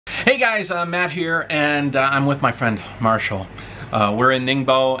Hey guys, Matt here, and I'm with my friend Marshall. We're in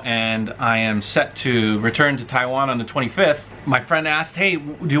Ningbo, and I am set to return to Taiwan on the 25th. My friend asked, hey,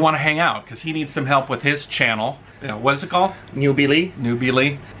 do you want to hang out? Because he needs some help with his channel. What is it called?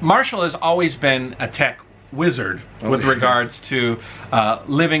 Newbie. Marshall has always been a tech wizard with regards to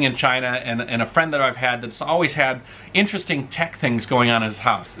living in China, and a friend that I've had that's always had interesting tech things going on in his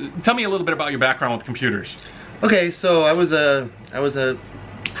house. Tell me a little bit about your background with computers. Okay, so I was a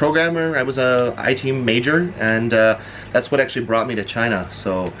programmer. I was a IT major, and that's what actually brought me to China.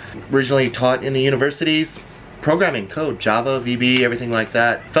 So originally taught in the universities, programming, code, Java, VB, everything like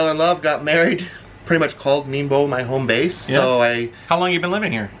that. Fell in love, got married, pretty much called Ningbo my home base. Yeah. So How long have you been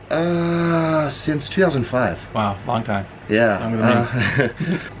living here? Since 2005. Wow, long time. Yeah.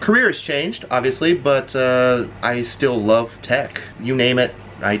 Career has changed, obviously, but I still love tech. You name it,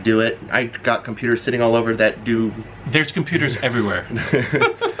 I do it. I got computers sitting all over that do... There's computers everywhere.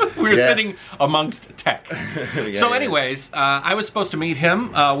 We're sitting amongst tech. So anyways, I was supposed to meet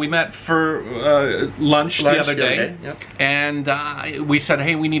him. We met for lunch the other day. Yep. And we said,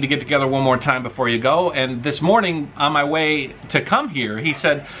 hey, we need to get together one more time before you go. And this morning, on my way to come here, he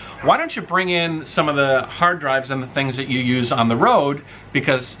said, why don't you bring in some of the hard drives and the things that you use on the road?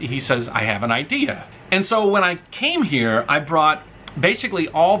 Because he says, I have an idea. And so when I came here, I brought basically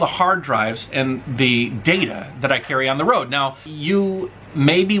all the hard drives and the data that I carry on the road. Now, you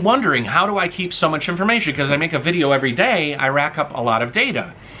may be wondering, how do I keep so much information? Because I make a video every day, I rack up a lot of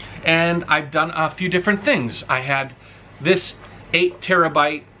data. And I've done a few different things. I had this 8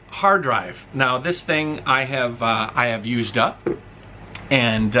 terabyte hard drive. Now, this thing I have used up.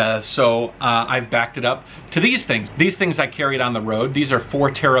 And so I've backed it up to these things. These things I carried on the road. These are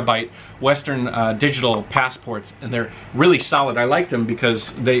 4 terabyte Western digital passports, and they're really solid. I liked them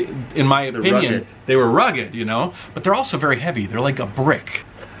because they, in my opinion, they were rugged, you know, but they're also very heavy. They're like a brick.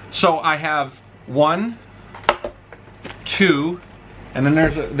 So I have 1, 2, and then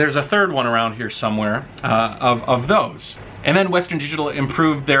there's a third one around here somewhere of those. And then Western Digital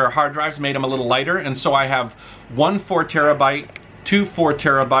improved their hard drives, made them a little lighter, and so I have 1 4 terabyte, 2 4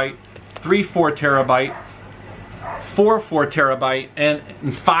 terabyte, 3 4 terabyte, 4 4 terabyte,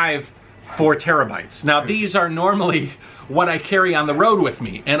 and 5 4 terabytes. Now these are normally what I carry on the road with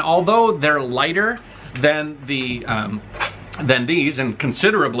me, and although they're lighter than these, and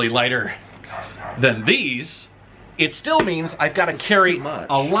considerably lighter than these, it still means I've got to carry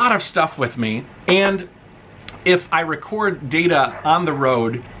a lot of stuff with me. And if I record data on the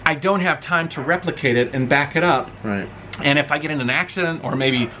road, I don't have time to replicate it and back it up. Right. And if I get in an accident, or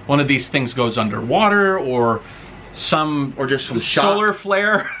maybe one of these things goes underwater, or just some solar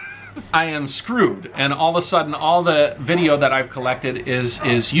flare, I am screwed. And all of a sudden, all the video that I've collected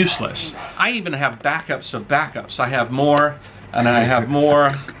is useless. I even have backups of backups. I have more, and I have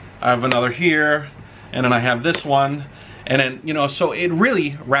more. I have another here, and then I have this one. And then, you know, so it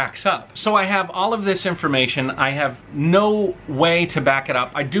really racks up. So I have all of this information. I have no way to back it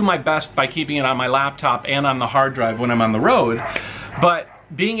up. I do my best by keeping it on my laptop and on the hard drive when I'm on the road. But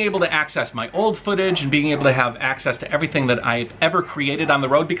being able to access my old footage and being able to have access to everything that I've ever created on the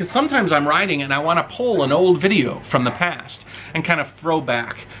road, because sometimes I'm riding and I want to pull an old video from the past and kind of throw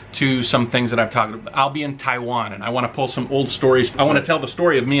back to some things that I've talked about. I'll be in Taiwan and I want to pull some old stories. I want to tell the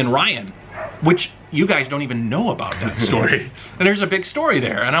story of me and Ryan, which you guys don't even know about that story. And there's a big story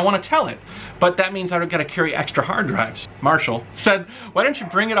there, and I want to tell it. But that means I've got to carry extra hard drives. Marshall said, why don't you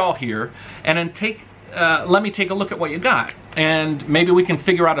bring it all here, and then let me take a look at what you got. And maybe we can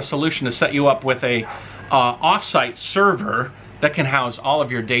figure out a solution to set you up with a off-site server that can house all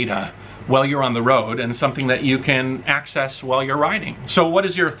of your data while you're on the road, and something that you can access while you're riding. So what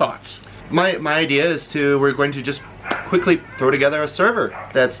is your thoughts? My idea is we're going to just quickly throw together a server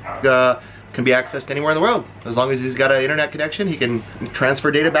that's can be accessed anywhere in the world. As long as he's got an internet connection, he can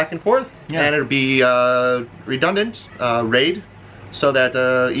transfer data back and forth. Yeah. And it'll be redundant, RAID, so that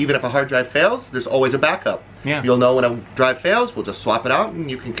even if a hard drive fails, there's always a backup. Yeah. You'll know when a drive fails, we'll just swap it out and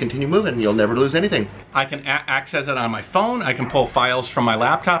you can continue moving. You'll never lose anything. I can access it on my phone. I can pull files from my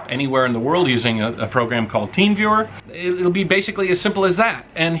laptop anywhere in the world using a program called TeamViewer. It'll be basically as simple as that.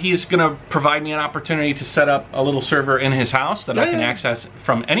 And he's gonna provide me an opportunity to set up a little server in his house that I can access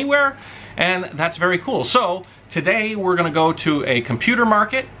from anywhere. And that's very cool. So today we're gonna go to a computer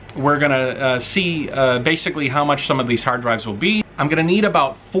market. We're gonna see basically how much some of these hard drives will be. I'm gonna need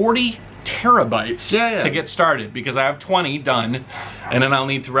about 40 terabytes to get started, because I have 20 done, and then I'll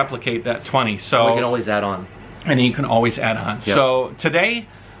need to replicate that 20. So we can always add on. And you can always add on. Yep. So today,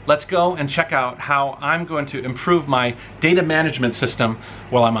 let's go and check out how I'm going to improve my data management system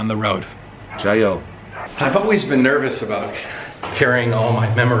while I'm on the road. JaYoe. I've always been nervous about carrying all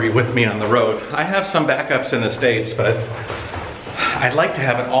my memory with me on the road. I have some backups in the States, but I'd like to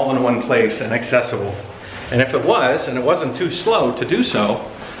have it all in one place and accessible. And if it was, and it wasn't too slow to do so,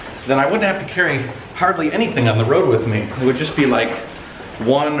 then I wouldn't have to carry hardly anything on the road with me. It would just be like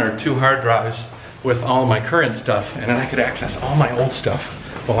 1 or 2 hard drives with all my current stuff, and then I could access all my old stuff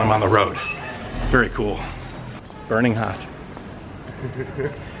while I'm on the road. Very cool. Burning hot.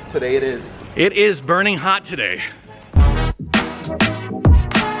 Today it is. It is burning hot today.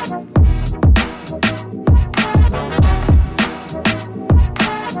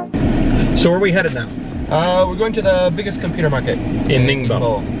 So where are we headed now? We're going to the biggest computer market in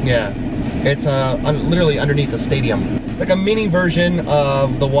Ningbo. Yeah, it's literally underneath a stadium. It's like a mini version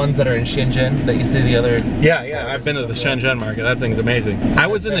of the ones that are in Shenzhen that you see the other. Yeah, I've been to the Shenzhen market. That thing's amazing. I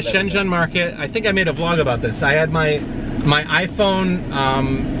was in the Shenzhen market. I think I made a vlog about this. I had my iPhone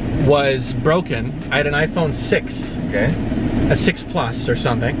was broken. I had an iPhone 6. Okay. A 6 Plus or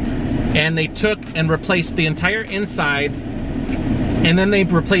something. And they took and replaced the entire inside, and then they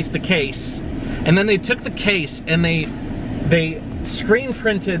replaced the case. And then they took the case and they screen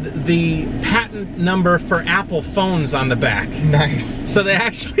printed the patent number for Apple phones on the back. Nice. So they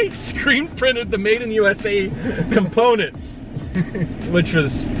actually screen printed the Made in USA component, which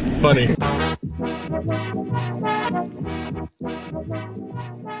was funny.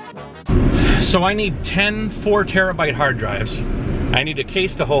 So I need 10 4-terabyte hard drives. I need a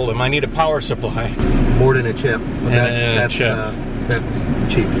case to hold them. I need a power supply. More than a chip. But And that's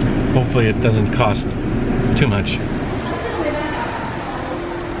cheap. Hopefully it doesn't cost too much.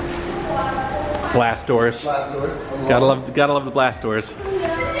 Blast doors. Glass doors. Gotta love the blast doors.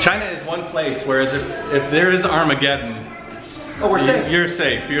 China is one place where if there is Armageddon, Oh, we're safe. you're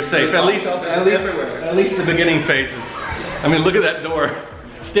safe. You're safe. At least the beginning phases. I mean, look at that door.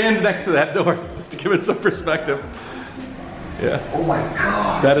 Stand next to that door just to give it some perspective. Yeah. Oh my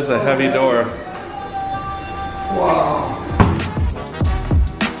God. That is a heavy door. Wow.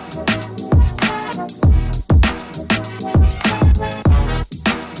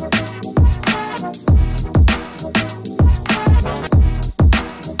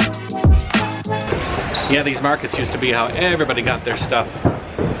 Yeah, these markets used to be how everybody got their stuff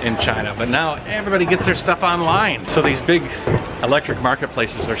in China, but now everybody gets their stuff online. So these big electric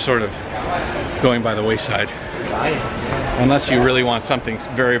marketplaces are sort of going by the wayside. Unless you really want something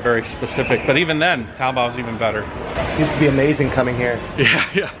very, very specific. But even then, Taobao's even better. It used to be amazing coming here.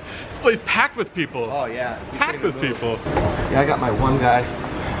 Yeah. This place packed with people. Oh yeah. Packed with people. Yeah, I got my one guy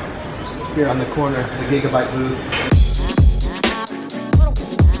here on the corner. It's the Gigabyte booth.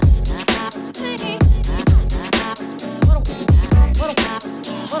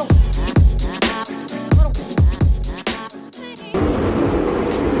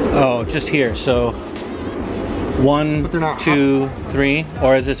 Oh, just here. So 1, 2, 3,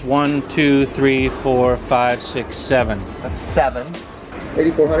 or is this 1, 2, 3, 4, 5, 6, 7? That's 7.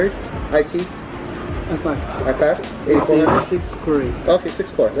 8400 IT. i5. 8400. 6 core. Okay,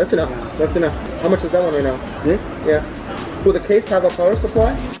 6 core. That's enough. Yeah. That's enough. How much is that one right now? This? Yeah. Will the case have a power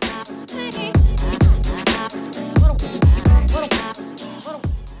supply?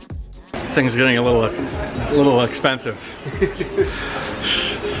 Thing's getting a little expensive.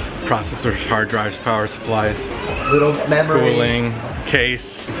 Processors, hard drives, power supplies, Little memory. cooling,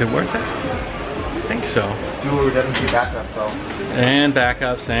 case. Is it worth it? I think so. Dual redundancy backup though. And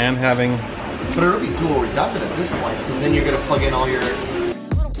backups and having. But it'll be dual redundant at this point, because then you're gonna plug in all your.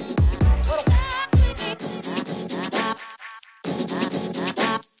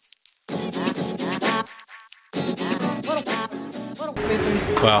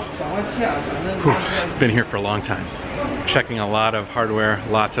 Wow. It's been here for a long time. Checking a lot of hardware,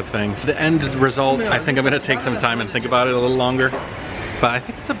 lots of things. The end result, I think I'm gonna take some time and think about it a little longer. But I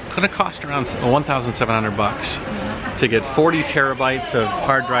think it's gonna cost around 1,700 bucks to get 40 terabytes of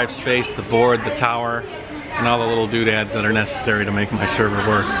hard drive space, the board, the tower, and all the little doodads that are necessary to make my server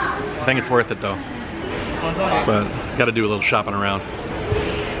work. I think it's worth it though. But gotta do a little shopping around.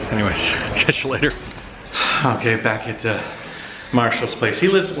 Anyways, catch you later. Okay, back at Marshall's place. He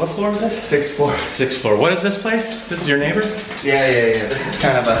lives, what floor is this? 6th floor. 6th floor. What is this place? This is your neighbor? Yeah. This is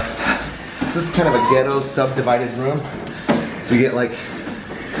kind of a ghetto subdivided room. We get like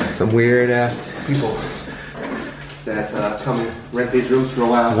some weird ass people that come and rent these rooms for a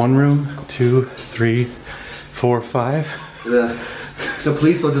while. 1 room, 2, 3, 4, 5. The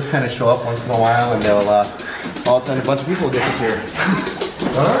police will just kind of show up once in a while, and they'll all of a sudden a bunch of people will disappear.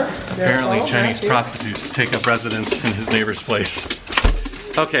 Apparently Chinese prostitutes take up residence in his neighbor's place.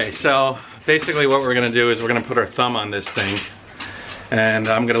 Okay, so basically what we're gonna do is we're gonna put our thumb on this thing, and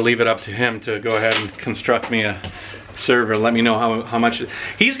I'm gonna leave it up to him to go ahead and construct me a server. Let me know how much.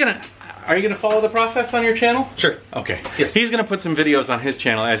 He's gonna. Are you gonna follow the process on your channel? Sure. Okay. Yes. He's gonna put some videos on his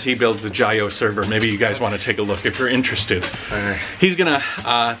channel as he builds the JaYoe server. Maybe you guys want to take a look if you're interested. He's gonna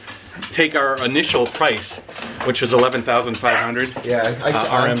take our initial price, which was 11,500. Yeah,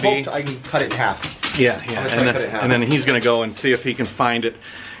 RMB. I can cut it in half. Yeah. And then he's gonna go and see if he can find it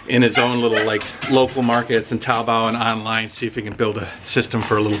in his own little like local markets and Taobao and online. See if he can build a system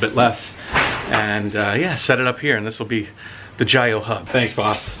for a little bit less. And yeah, set it up here, and this will be the JaYoe hub. Thanks,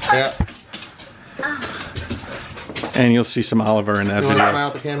 boss. Yeah. And you'll see some Oliver in that video. Smile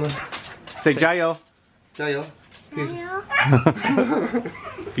at the camera. Say JaYoe. JaYoe.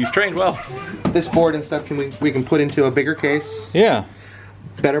 He's trained well. This board and stuff we can put into a bigger case. Yeah.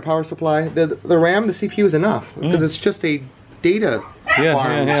 Better power supply. The RAM, the CPU is enough because it's just a data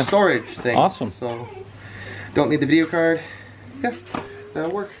farm storage thing. Awesome. So don't need the video card. Yeah,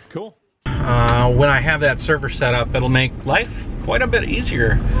 that'll work. Cool. When I have that server set up, it'll make life quite a bit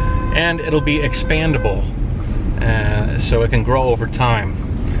easier, and it'll be expandable, so it can grow over time.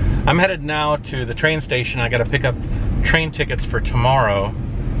 I'm headed now to the train station. I gotta pick up train tickets for tomorrow.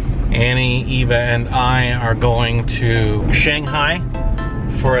 Annie, Eva, and I are going to Shanghai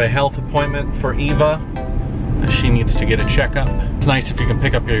for a health appointment for Eva. She needs to get a checkup. It's nice if you can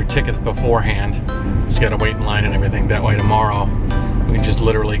pick up your tickets beforehand. Just gotta wait in line and everything. That way tomorrow we can just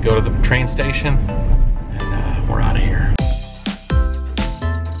literally go to the train station and we're out of here.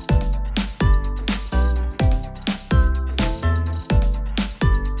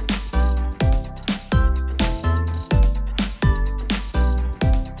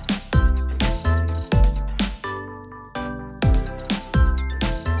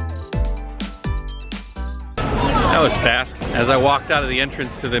 That was fast. As I walked out of the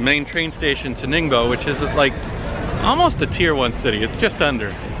entrance to the main train station to Ningbo, which is like almost a tier 1 city. It's just under.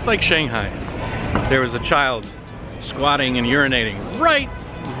 It's like Shanghai. There was a child squatting and urinating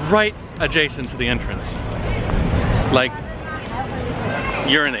right adjacent to the entrance. Like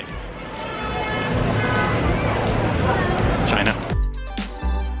urinating. China.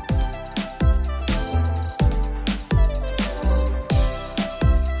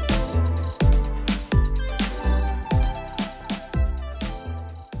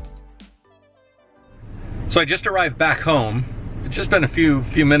 So I just arrived back home. It's just been a few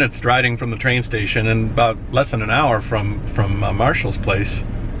minutes riding from the train station and about less than an hour from Marshall's place.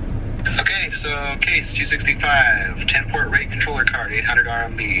 Okay, so case 265, 10-port rate controller card, 800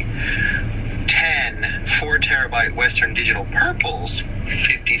 RMB, 10 4 terabyte Western Digital Purples,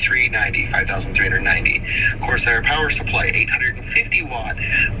 5390, 5390. Corsair power supply, 850 watt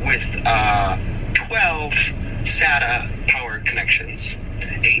with 12 SATA power connections.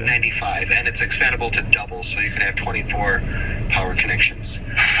 895, and it's expandable to double, so you can have 24 power connections.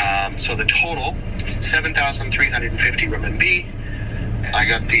 So the total 7,350 RMB. I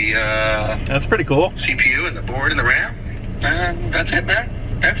got the that's pretty cool. CPU and the board and the RAM, and that's it, man.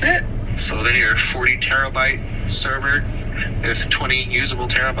 That's it. So then your 40 terabyte server with 20 usable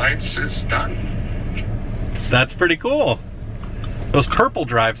terabytes is done. That's pretty cool. Those purple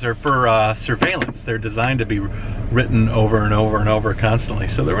drives are for surveillance. They're designed to be written over and over and over constantly,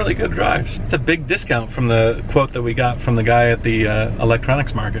 so they're really good drives. It's a big discount from the quote that we got from the guy at the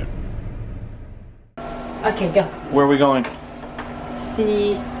electronics market. Okay, go. Where are we going?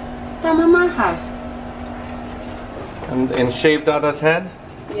 See the Mama house. And shave Dada's head?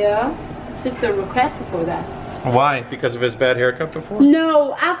 Yeah, sister requested for that. Why? Because of his bad haircut before?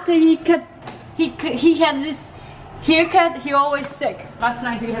 No, after he had this haircut, he always sick. Last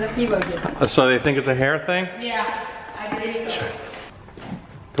night he had a fever again. So they think it's a hair thing? Yeah, I believe so.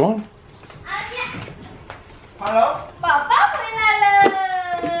 Go on. Hello? 宝宝回来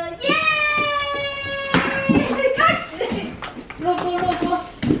了，耶！开始。落锅。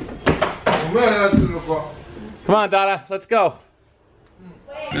 Come on, Dada, let's go.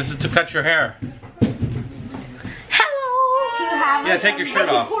 This is to cut your hair. Hello. Yeah, take your shirt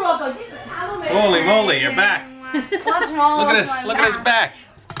off. Holy moly, you're back. What's wrong? Look at his back.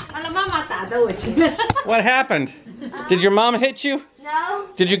 What happened? Did your mom hit you? No.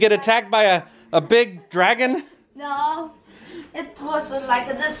 Did you get attacked by a big dragon? No. It was like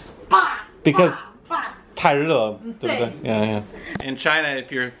this. Bah, Because bah. 太热了，对不对? Yeah. In China,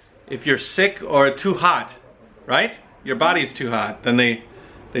 if you're sick or too hot, right? Your body's too hot, then they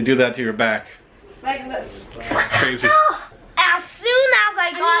do that to your back. Like this. Crazy. As soon as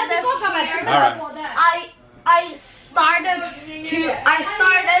I got this haircut, I started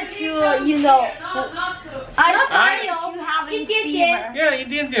to, you know, I started to having fever. Yeah, 一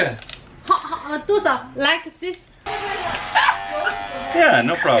点点. 多少 like this? Yeah,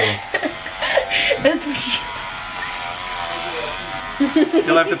 no problem.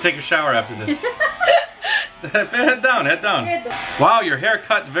 You'll have to take a shower after this. Head down, head down. Wow, your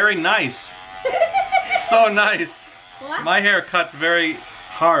haircut's very nice. So nice. What? My haircut's very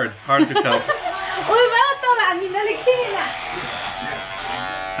hard to cut.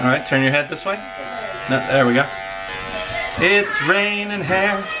 All right, turn your head this way. No, there we go. It's raining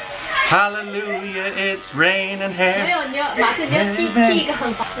hair. Hallelujah, it's raining hair.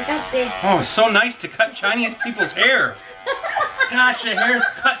 Oh, it's so nice to cut Chinese people's hair. Gosh, the hair's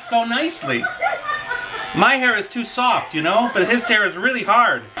cut so nicely. My hair is too soft, you know, but his hair is really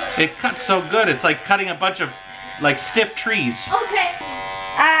hard. It cuts so good. It's like cutting a bunch of like stiff trees. Okay.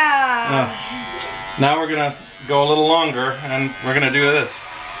 Now we're gonna go a little longer and we're gonna do this.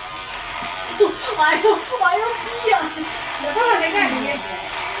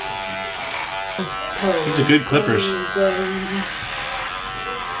 These are good clippers.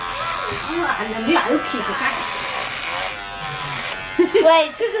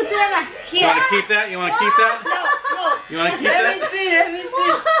 Wait, this is them. You want to keep that? You want to keep that? No. You want to keep Let that? me see.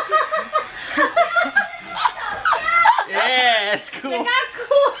 Yeah, it's cool.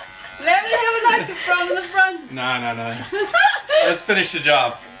 Let me have a look from the front. No. Let's finish the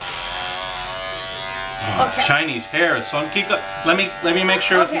job. Oh, Okay. Chinese hair is so. Keep the. Let me make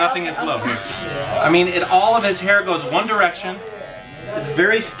sure it's nothing is low here. I mean, all of his hair goes one direction. It's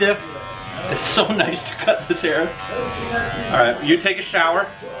very stiff. It's so nice to cut this hair. All right, you take a shower.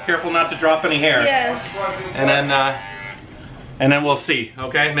 Careful not to drop any hair. Yes. And then we'll see.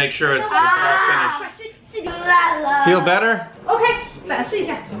 Okay, make sure it's all finished. Feel better? OK，展示一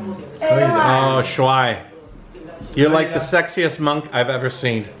下。 Oh, Shuai. You're like the sexiest monk I've ever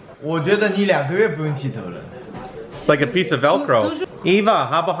seen. 我觉得你2个月不用剃头了。 It's like a piece of Velcro. Eva,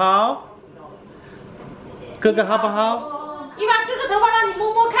 好不好？哥哥好不好？ 你把哥哥头发让你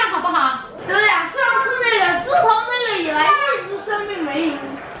摸摸看好不好？对呀，上次那个自从那个以来一直生病没赢。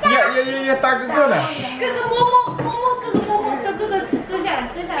呀，大哥哥呢？哥哥摸摸，哥哥摸摸，哥哥蹲下来，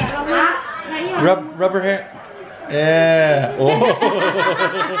老公。啊，看一会儿。 Rubber hair. Yeah. Oh.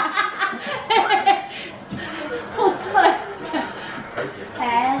 吐出来。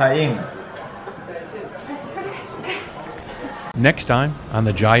哎。太硬了。 Next time on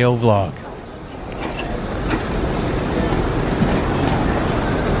the JaYoe vlog.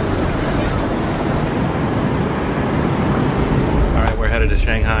 Alright, we're headed to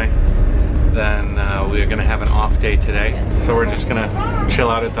Shanghai. Then we're gonna have an off day today. So we're just gonna chill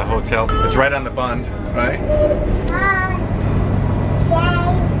out at the hotel. It's right on the bund, right?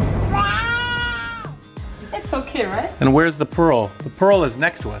 It's okay, right? And where's the pearl? The pearl is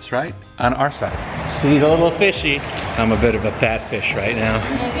next to us, right? On our side. See the little fishy? I'm a bit of a fat fish right now.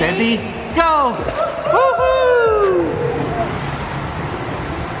 Steady, go! Woohoo!